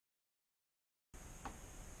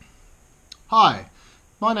Hi,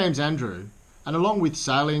 my name's Andrew, and along with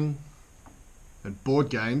sailing and board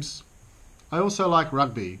games, I also like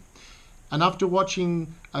rugby. And after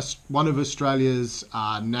watching one of Australia's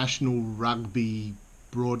national rugby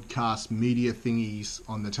broadcast media thingies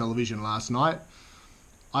on the television last night,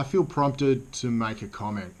 I feel prompted to make a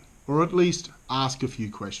comment, or at least ask a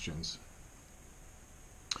few questions.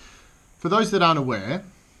 For those that aren't aware,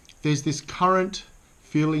 there's this current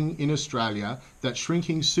feeling in Australia that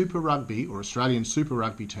shrinking Super Rugby or Australian Super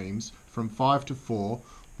Rugby teams from 5 to 4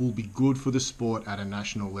 will be good for the sport at a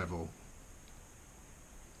national level.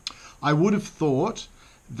 I would have thought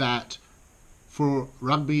that for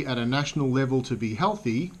rugby at a national level to be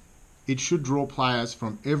healthy, it should draw players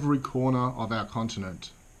from every corner of our continent.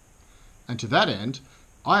 And to that end,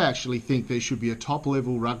 I actually think there should be a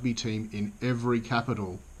top-level rugby team in every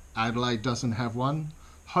capital. Adelaide doesn't have one,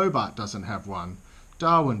 Hobart doesn't have one,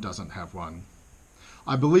 Darwin doesn't have one.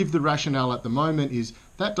 I believe the rationale at the moment is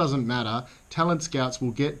that doesn't matter. Talent scouts will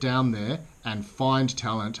get down there and find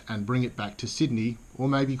talent and bring it back to Sydney or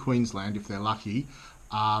maybe Queensland if they're lucky,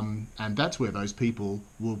 and that's where those people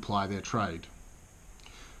will ply their trade.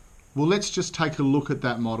 Well, let's just take a look at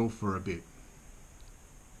that model for a bit.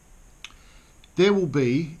 There will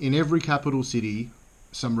be, in every capital city,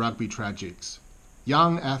 some rugby tragics.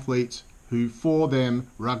 Young athletes who, for them,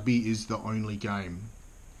 rugby is the only game.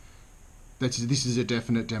 This is a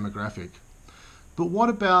definite demographic. But what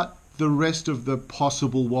about the rest of the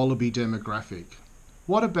possible Wallaby demographic?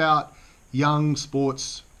 What about young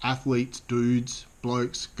sports athletes, dudes,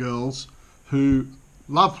 blokes, girls, who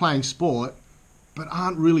love playing sport but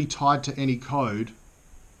aren't really tied to any code,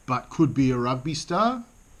 but could be a rugby star?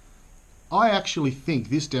 I actually think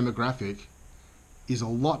this demographic is a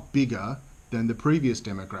lot bigger than the previous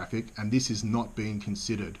demographic, and this is not being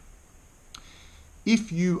considered.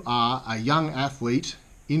 If you are a young athlete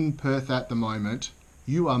in Perth at the moment,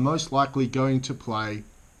 you are most likely going to play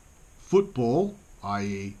football,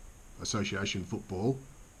 i.e. association football,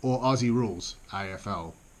 or Aussie rules,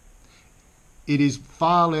 AFL. It is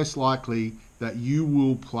far less likely that you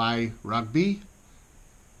will play rugby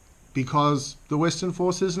because the Western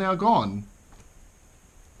Force is now gone.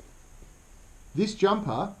 This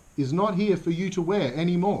jumper is not here for you to wear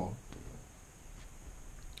anymore.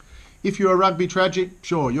 If you're a rugby tragic,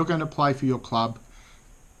 sure, you're going to play for your club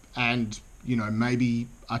and, maybe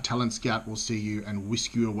a talent scout will see you and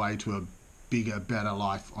whisk you away to a bigger, better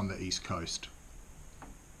life on the East Coast.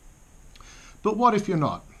 But what if you're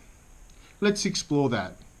not? Let's explore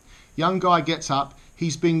that. Young guy gets up,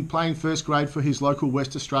 he's been playing first grade for his local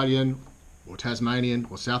West Australian or Tasmanian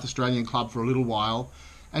or South Australian club for a little while,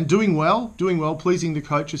 and doing well, pleasing the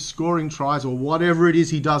coaches, scoring tries or whatever it is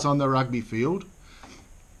he does on the rugby field.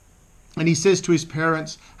 And he says to his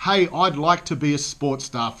parents, hey, I'd like to be a sports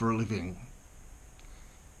star for a living.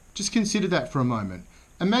 Just consider that for a moment.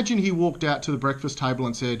 Imagine he walked out to the breakfast table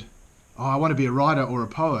and said, oh, I want to be a writer or a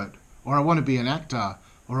poet, or I want to be an actor,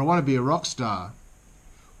 or I want to be a rock star.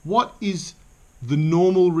 What is the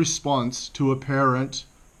normal response to a parent,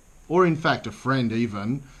 or in fact a friend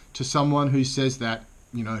even, to someone who says that,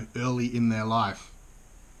 early in their life?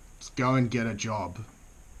 Let's go and get a job.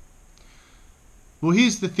 Well,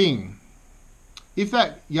 here's the thing. If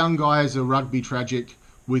that young guy is a rugby tragic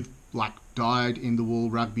with dyed-in-the-wool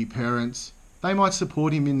rugby parents, they might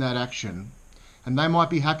support him in that action. And they might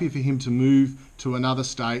be happy for him to move to another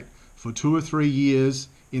state for 2 or 3 years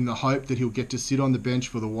in the hope that he'll get to sit on the bench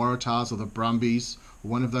for the Waratahs or the Brumbies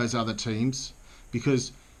or one of those other teams.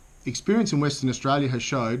 Because experience in Western Australia has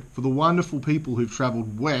showed, for the wonderful people who've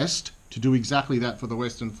travelled west to do exactly that for the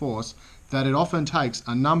Western Force, that it often takes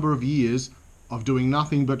a number of years of doing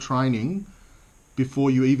nothing but training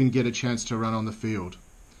before you even get a chance to run on the field.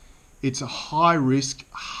 It's a high-risk,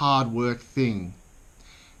 hard-work thing.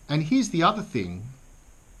 And here's the other thing.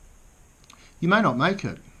 You may not make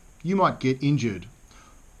it. You might get injured.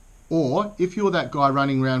 Or, if you're that guy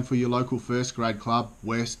running around for your local first-grade club,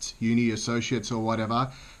 West, Uni, Associates or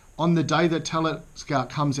whatever, on the day that Talent Scout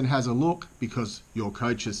comes and has a look, because your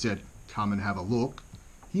coach has said, come and have a look,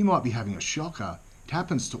 you might be having a shocker. It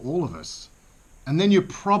happens to all of us. And then you're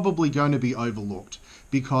probably going to be overlooked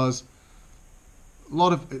because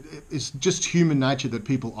it's just human nature that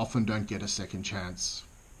people often don't get a second chance.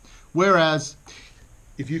 Whereas,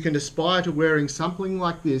 if you can aspire to wearing something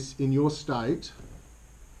like this in your state,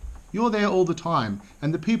 you're there all the time.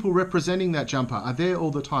 And the people representing that jumper are there all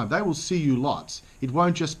the time. They will see you lots. It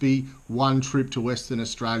won't just be one trip to Western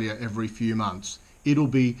Australia every few months. It'll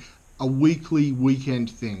be a weekly, weekend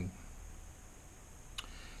thing.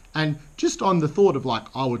 And just on the thought of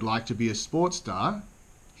I would like to be a sports star,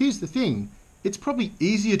 here's the thing. it's probably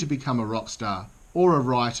easier to become a rock star or a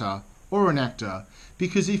writer or an actor,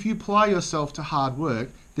 because if you apply yourself to hard work,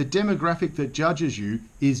 the demographic that judges you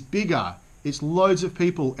is bigger. It's loads of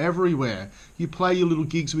people everywhere. You play your little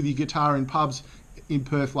gigs with your guitar in pubs in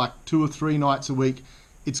Perth like 2 or 3 nights a week.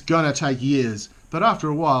 It's gonna take years, but after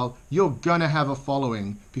a while, you're gonna have a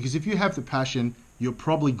following, because if you have the passion, you're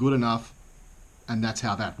probably good enough, and that's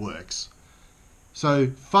how that works. So,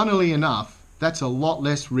 funnily enough, that's a lot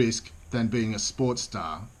less risk than being a sports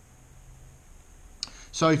star.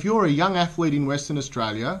 So if you're a young athlete in Western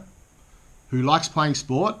Australia who likes playing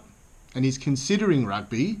sport and is considering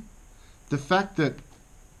rugby, the fact that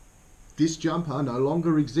this jumper no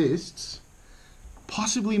longer exists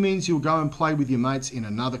possibly means you'll go and play with your mates in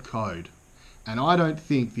another code. And I don't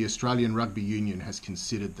think the Australian Rugby Union has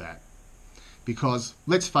considered that. Because,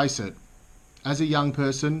 let's face it, as a young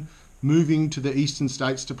person moving to the eastern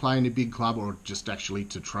states to play in a big club, or just actually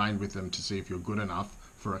to train with them to see if you're good enough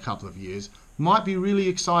for a couple of years, might be really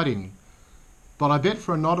exciting. But I bet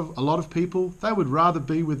for a lot of people, they would rather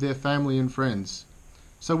be with their family and friends.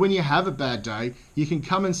 So when you have a bad day, you can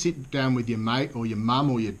come and sit down with your mate or your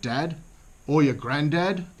mum or your dad or your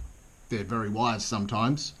granddad, they're very wise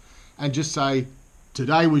sometimes, and just say,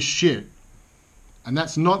 today was shit. And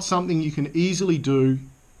that's not something you can easily do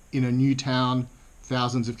in a new town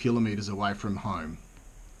thousands of kilometres away from home.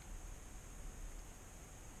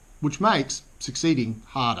 Which makes succeeding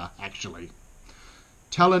harder, actually.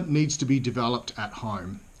 Talent needs to be developed at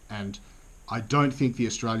home, and I don't think the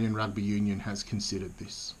Australian Rugby Union has considered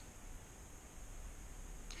this.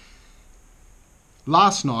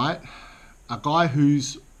 Last night, a guy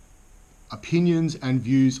whose opinions and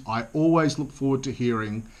views I always look forward to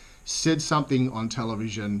hearing said something on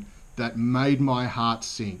television that made my heart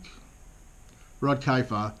sink. Rod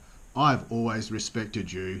Kafer, I've always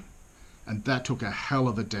respected you, and that took a hell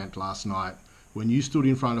of a dent last night when you stood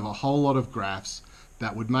in front of a whole lot of graphs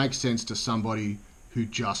that would make sense to somebody who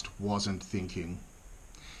just wasn't thinking.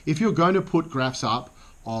 If you're going to put graphs up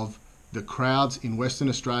of the crowds in Western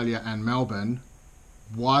Australia and Melbourne,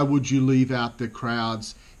 why would you leave out the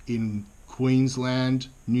crowds in Queensland,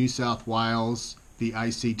 New South Wales, the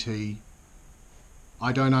ACT?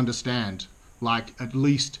 I don't understand. Like, at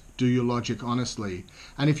least do your logic honestly.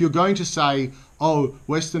 And if you're going to say, oh,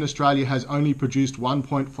 Western Australia has only produced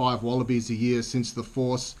 1.5 wallabies a year since the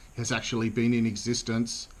force has actually been in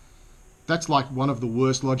existence, that's like one of the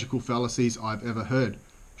worst logical fallacies I've ever heard.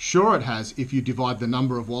 Sure it has, if you divide the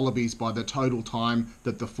number of wallabies by the total time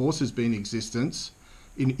that the force has been in existence,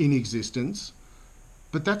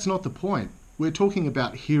 but that's not the point. We're talking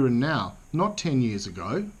about here and now, not 10 years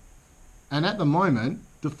ago. And at the moment,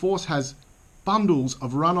 the force has bundles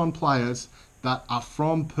of run-on players that are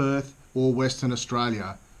from Perth or Western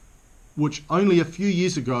Australia, which only a few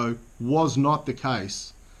years ago was not the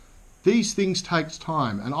case. These things take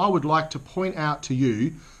time, and I would like to point out to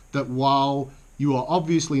you that while you are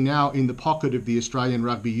obviously now in the pocket of the Australian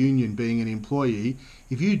Rugby Union being an employee,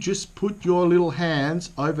 if you just put your little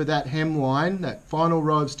hands over that hemline, that final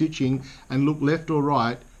row of stitching, and look left or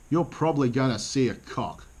right, you're probably going to see a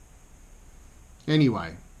cock.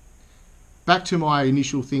 Anyway, back to my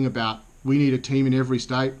initial thing about we need a team in every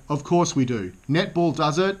state. Of course we do. Netball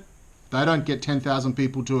does it. They don't get 10,000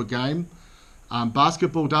 people to a game.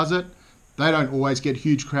 Basketball does it. They don't always get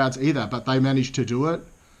huge crowds either, but they manage to do it.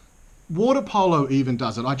 Water polo even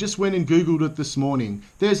does it. I just went and Googled it this morning.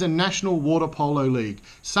 There's a national water polo league.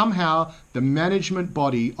 Somehow the management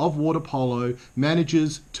body of water polo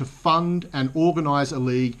manages to fund and organise a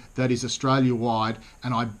league that is Australia-wide,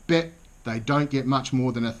 and I bet they don't get much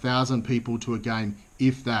more than 1,000 people to a game,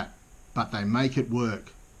 if that. But they make it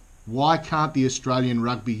work. Why can't the Australian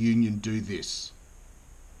Rugby Union do this?